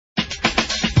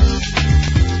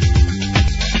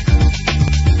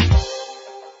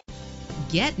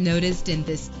Get noticed in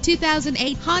this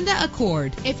 2008 Honda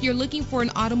Accord. If you're looking for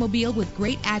an automobile with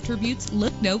great attributes,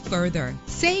 look no further.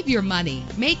 Save your money.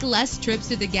 Make less trips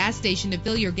to the gas station to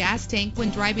fill your gas tank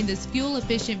when driving this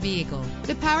fuel-efficient vehicle.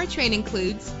 The powertrain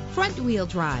includes front-wheel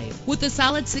drive with a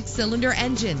solid 6-cylinder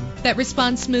engine that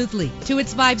responds smoothly to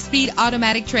its 5-speed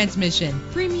automatic transmission.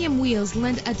 Premium wheels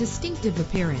lend a distinctive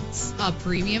appearance. A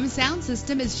premium sound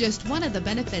system is just one of the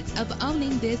benefits of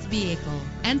owning this vehicle.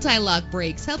 Anti-lock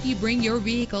brakes help you bring your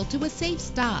vehicle to a safe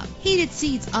stop. Heated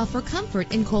seats offer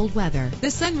comfort in cold weather. The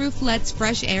sunroof lets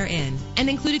fresh air in. An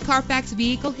included Carfax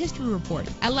Vehicle History Report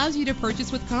allows you to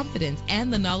purchase with confidence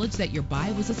and the knowledge that your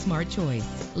buy was a smart choice.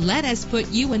 Let us put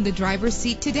you in the driver's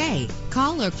seat today.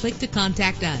 Call or click to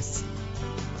contact us.